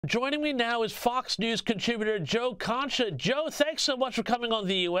Joining me now is Fox News contributor Joe Concha. Joe, thanks so much for coming on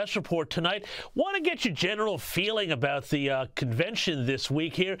the U.S. Report tonight. Want to get your general feeling about the convention this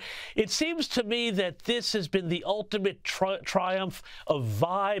week here. It seems to me that this has been the ultimate triumph of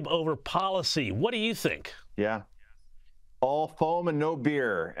vibe over policy. What do you think? Yeah. All foam and no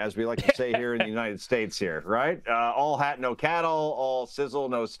beer, as we like to say here in the United States here, right? All hat, no cattle, all sizzle,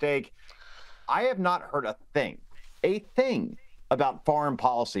 no steak. I have not heard a thing about foreign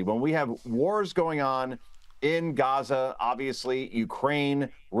policy when we have wars going on in Gaza, obviously, Ukraine,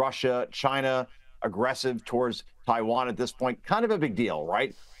 Russia, China, aggressive towards Taiwan at this point, kind of a big deal,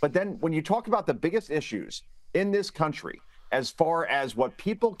 right? But then when you talk about the biggest issues in this country, as far as what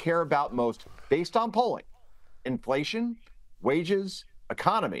people care about most based on polling, inflation, wages,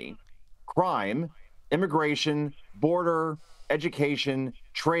 economy, crime, immigration, border, education,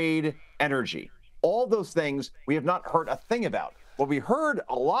 trade, energy, all those things we have not heard a thing about. What we heard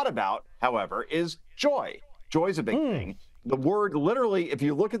a lot about, however, is joy. Joy is a big thing. The word literally, if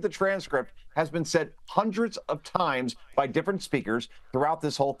you look at the transcript, has been said hundreds of times by different speakers throughout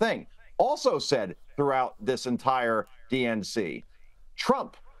this whole thing. Also said throughout this entire DNC.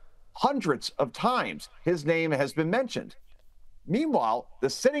 Trump, hundreds of times his name has been mentioned. Meanwhile, the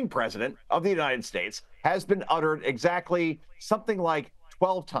sitting president of the United States has been uttered exactly something like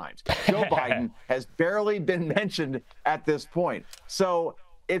 12 times. Joe Biden has barely been mentioned at this point. So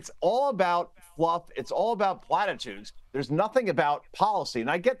it's all about fluff. It's all about platitudes. There's nothing about policy. And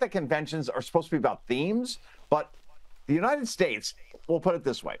I get that conventions are supposed to be about themes, but the United States, we'll put it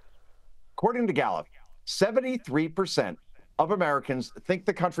this way. According to Gallup, 73% of Americans think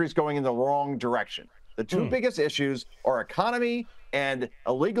the country is going in the wrong direction. The two biggest issues are economy and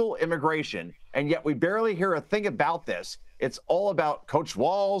illegal immigration, and yet we barely hear a thing about this. It's all about Coach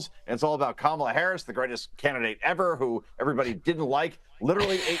Walz, and it's all about Kamala Harris, the greatest candidate ever, who everybody didn't like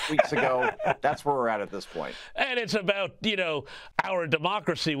literally 8 weeks ago. That's where we're at this point. And it's about, our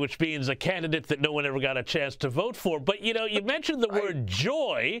democracy, which means a candidate that no one ever got a chance to vote for. But, you mentioned the word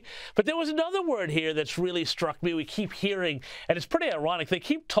joy, but there was another word here that's really struck me. We keep hearing, and it's pretty ironic, they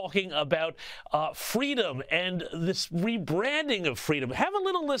keep talking about freedom and this rebranding of freedom. Have a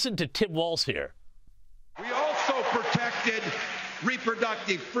little listen to Tim Walz here. We also protected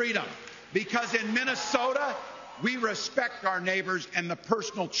reproductive freedom because in Minnesota, we respect our neighbors and the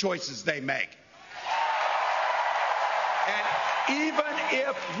personal choices they make. And even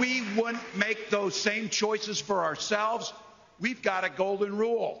if we wouldn't make those same choices for ourselves, we've got a golden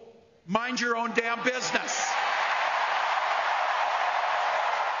rule. Mind your own damn business.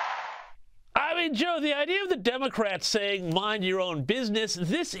 I mean, Joe, the idea of the Democrats saying mind your own business,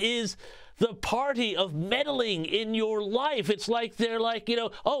 this is the party of meddling in your life. It's like they're like,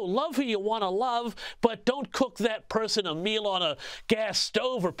 oh, love who you want to love, but don't cook that person a meal on a gas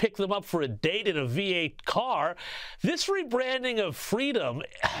stove or pick them up for a date in a V8 car. This rebranding of freedom,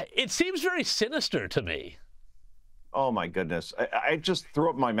 it seems very sinister to me. Oh, my goodness. I just threw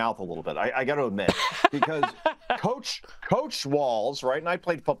up my mouth a little bit. I got to admit, because Coach Walz, right, and I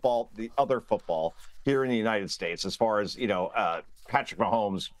played football, the other football here in the United States, as far as, Patrick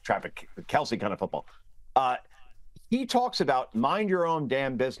Mahomes, Travis Kelce kind of football. He talks about mind your own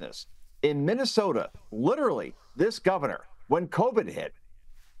damn business. In Minnesota, literally, this governor, when COVID hit,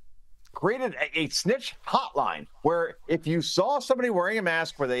 created a snitch hotline where if you saw somebody wearing a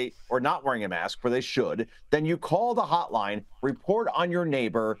mask or not wearing a mask where they should, then you call the hotline, report on your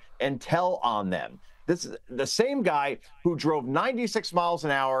neighbor, and tell on them. This is the same guy who drove 96 miles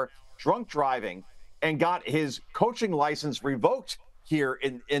an hour, drunk driving, and got his coaching license revoked here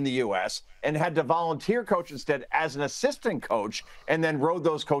in the U.S. and had to volunteer coach instead as an assistant coach, and then rode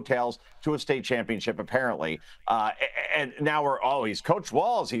those coattails to a state championship, apparently. And now he's Coach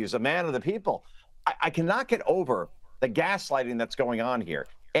Walz. He's a man of the people. I cannot get over the gaslighting that's going on here.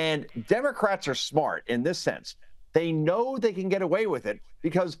 And Democrats are smart in this sense. They know they can get away with it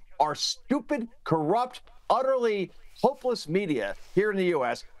because our stupid, corrupt, utterly hopeless media here in the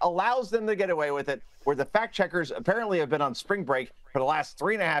U.S. allows them to get away with it, where the fact checkers apparently have been on spring break for the last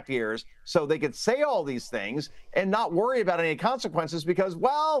 3.5 years, so they could say all these things and not worry about any consequences because,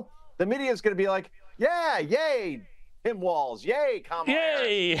 well, the media is going to be like, yeah, yay, Tim Walz, yay, Kamala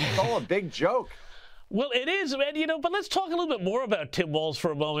Harris. It's all a big joke. Well, it is, man, but let's talk a little bit more about Tim Walz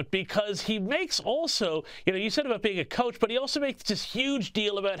for a moment, because he makes also, you said about being a coach, but he also makes this huge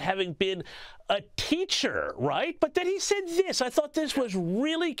deal about having been a teacher, right? But then he said this. I thought this was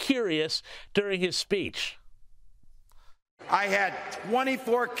really curious during his speech. I had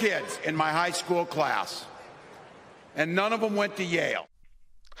 24 kids in my high school class, and none of them went to Yale.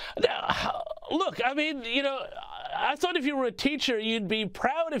 Now, look, I mean, I thought if you were a teacher, you'd be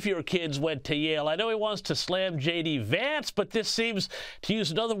proud if your kids went to Yale. I know he wants to slam J.D. Vance, but this seems, to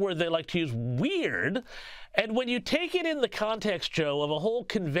use another word they like to use, weird. And when you take it in the context, Joe, of a whole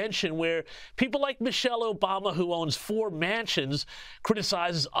convention where people like Michelle Obama, who owns 4 mansions,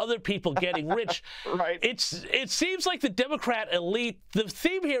 criticizes other people getting rich, right? It seems like the Democrat elite, the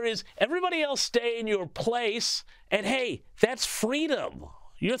theme here is everybody else stay in your place, and hey, that's freedom.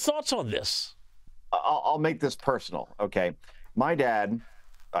 Your thoughts on this? I'll make this personal, okay? My dad,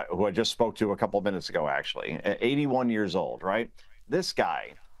 who I just spoke to a couple of minutes ago, actually, 81 years old, right? This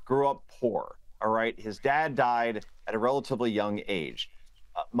guy grew up poor, all right? His dad died at a relatively young age.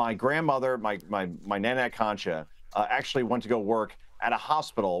 My grandmother, my Nana Concha, actually went to go work at a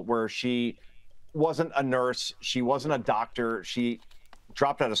hospital where she wasn't a nurse, she wasn't a doctor, she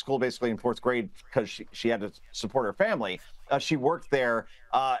dropped out of school basically in 4th grade because she had to support her family. She worked there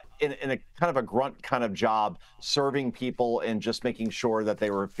in a kind of a grunt kind of job, serving people and just making sure that they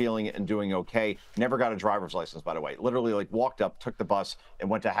were feeling and doing okay. Never got a driver's license, by the way. Literally, like, walked up, took the bus, and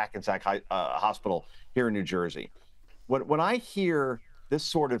went to Hackensack Hospital here in New Jersey. When I hear this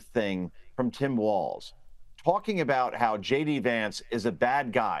sort of thing from Tim Walz, talking about how J.D. Vance is a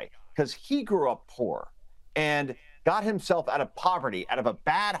bad guy because he grew up poor and got himself out of poverty, out of a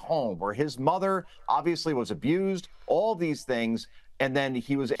bad home where his mother obviously was abused, all these things, and then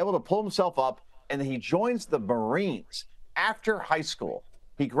he was able to pull himself up, and then he joins the Marines after high school.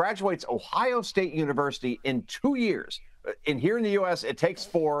 He graduates Ohio State University in 2 years. Here in the U.S., it takes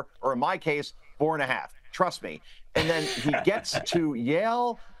 4, or in my case, 4.5. Trust me. And then he gets to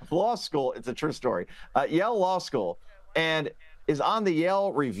Yale Law School. It's a true story. Yale Law School, and is on the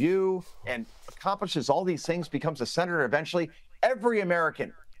Yale Review and accomplishes all these things, becomes a senator eventually. Every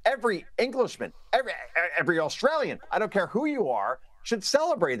American, every Englishman, every Australian, I don't care who you are, should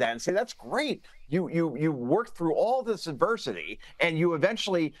celebrate that and say, that's great. You worked through all this adversity and you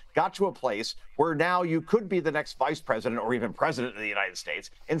eventually got to a place where now you could be the next vice president or even president of the United States.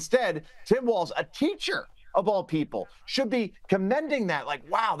 Instead, Tim Walz, a teacher of all people, should be commending that, like,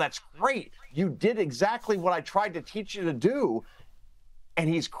 wow, that's great. You did exactly what I tried to teach you to do. And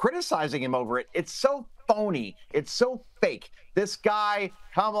he's criticizing him over it. It's so phony. It's so fake. This guy,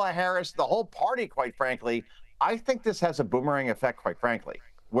 Kamala Harris, the whole party, quite frankly, I think this has a boomerang effect, quite frankly,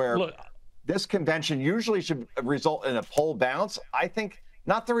 where this convention usually should result in a poll bounce. I think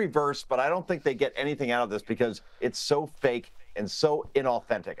not the reverse, but I don't think they get anything out of this because it's so fake and so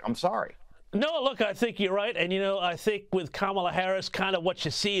inauthentic. I'm sorry. No, look, I think you're right. And, you know, I think with Kamala Harris, kind of what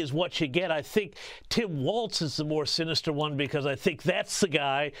you see is what you get. I think Tim Walz is the more sinister one because I think that's the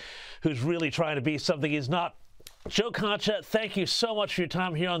guy who's really trying to be something he's not. Joe Concha, thank you so much for your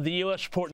time here on the U.S. Report.